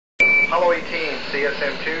Apollo 18,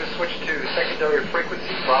 CSM2, switch to secondary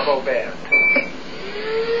frequency, Bravo band.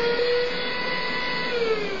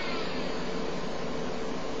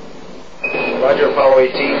 Roger, Apollo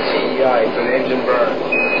 18, TEI, it's an engine burn.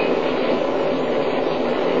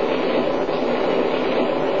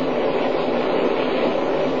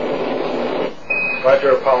 Roger,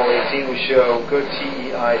 Apollo 18, we show good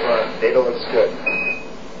TEI burn. Data looks good.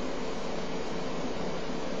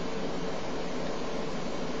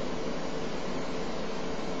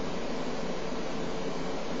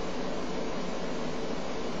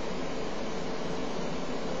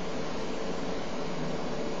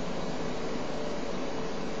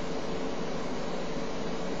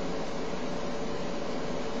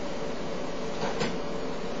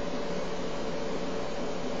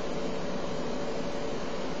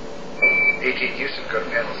 Houston, go to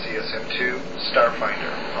panel CSM2,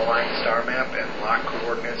 Starfinder, align star map and lock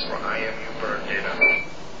coordinates for IMU burn data.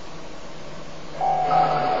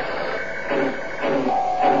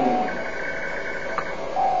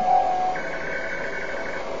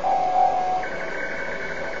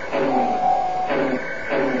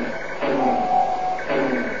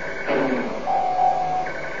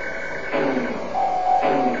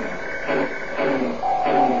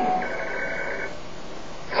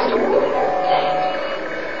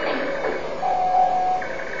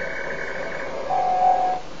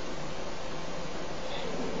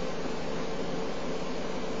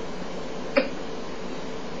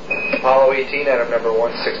 Apollo 18, item number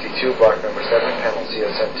 162, block number 7, panel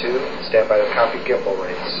CSM2, stand by to copy gimbal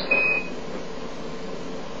rates.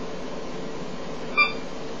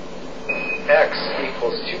 X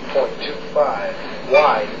equals 2.25,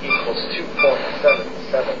 Y equals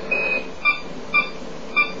 2.77.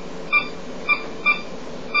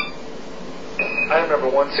 Item number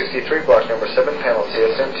 163, block number 7, panel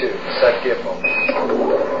CSM2, set gimbal.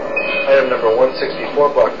 Item number 164,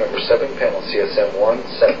 block number 7, panel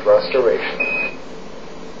CSM1, set thrust duration.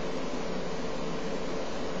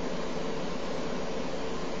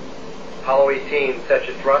 Apollo 18, set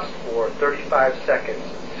your thrust for 35 seconds,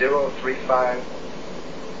 035.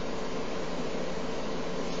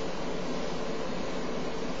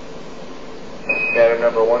 Item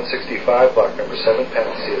number 165, block number 7,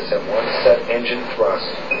 panel CSM1, set engine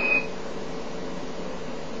thrust.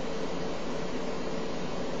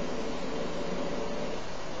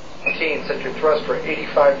 Set your thrust for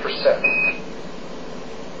 85%.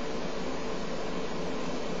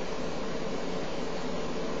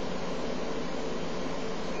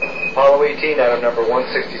 Apollo 18, item number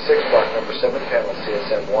 166, block number 7, panel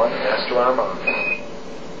CSM1, master arm on.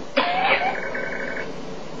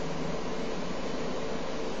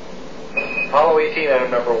 Apollo 18, item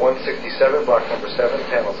number 167, block number 7,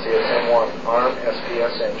 panel CSM1, arm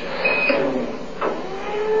SPS engine.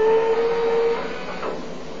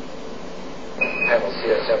 Panel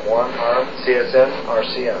CSM1, arm, CSM,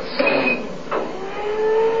 RCS.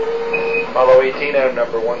 Apollo 18, item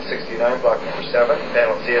number 169, block number 7,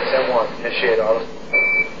 panel CSM1, initiate auto.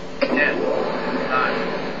 10, 9,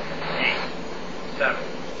 8, 7,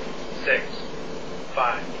 6,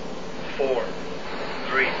 5, 4,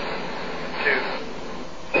 3, 2.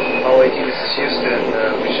 Apollo 18, this is Houston,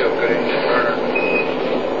 we show good engine burner.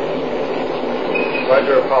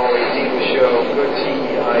 Roger, Apollo 18, we show good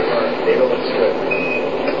TEI burn. Data looks good.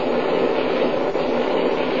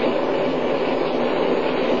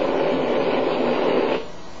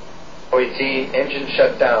 Apollo 18, engine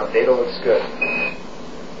shut down. Data looks good.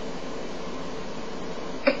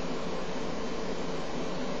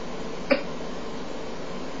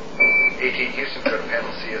 Houston, go to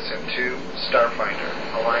panel CSM2, Starfinder,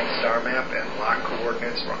 align star map and lock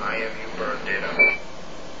coordinates for IMU burn data.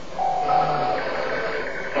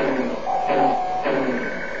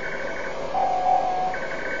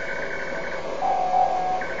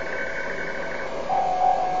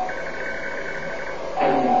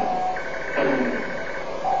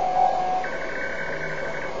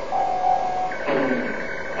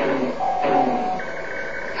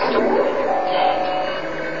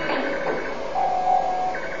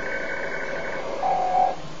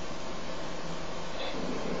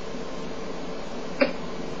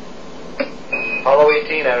 Apollo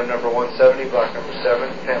 18, item number 170, block number 7,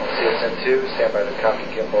 panel CSM2, stand by to copy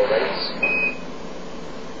gimbal rates.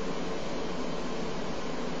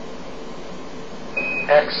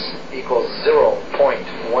 X equals 0.15,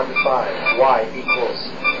 Y equals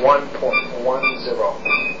 1.10.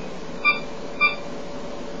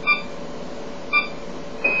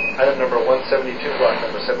 Item number 172, block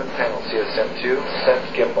number 7, panel CSM2, set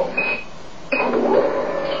gimbal.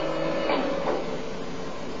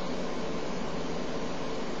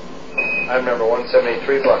 Item number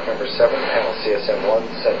 173, block number 7, panel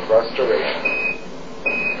CSM1, set thrust duration.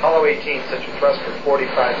 Apollo 18, set your thrust for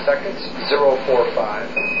 45 seconds, 045.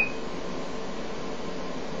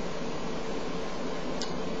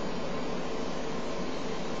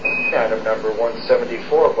 Item number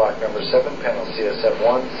 174, block number 7, panel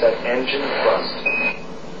CSM1, set engine thrust.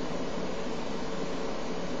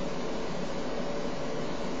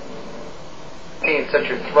 Set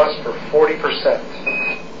your thrust for 40%.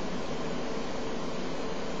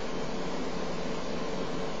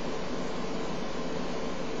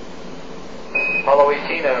 Apollo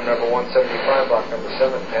 18, item number 175, block number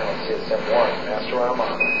 7, panel CSM1, master arm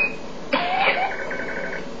on.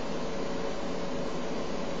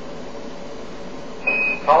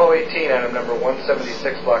 Apollo 18, item number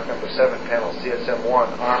 176, block number 7, panel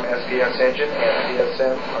CSM1, arm SPS engine and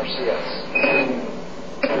CSM RCS.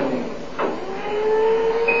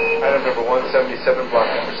 Item number 177, block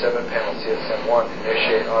number 7, panel CSM1,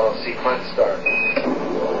 initiate auto sequence start.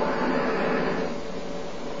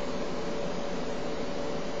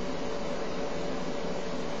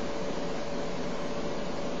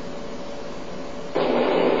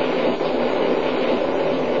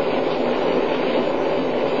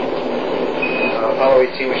 Apollo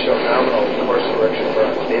 18, we show nominal course correction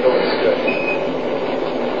burn. Data looks good.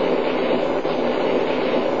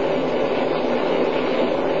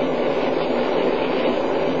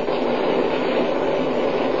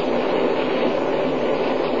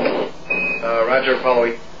 Roger, Apollo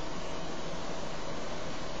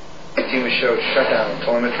 18, we show shutdown.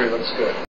 Telemetry looks good.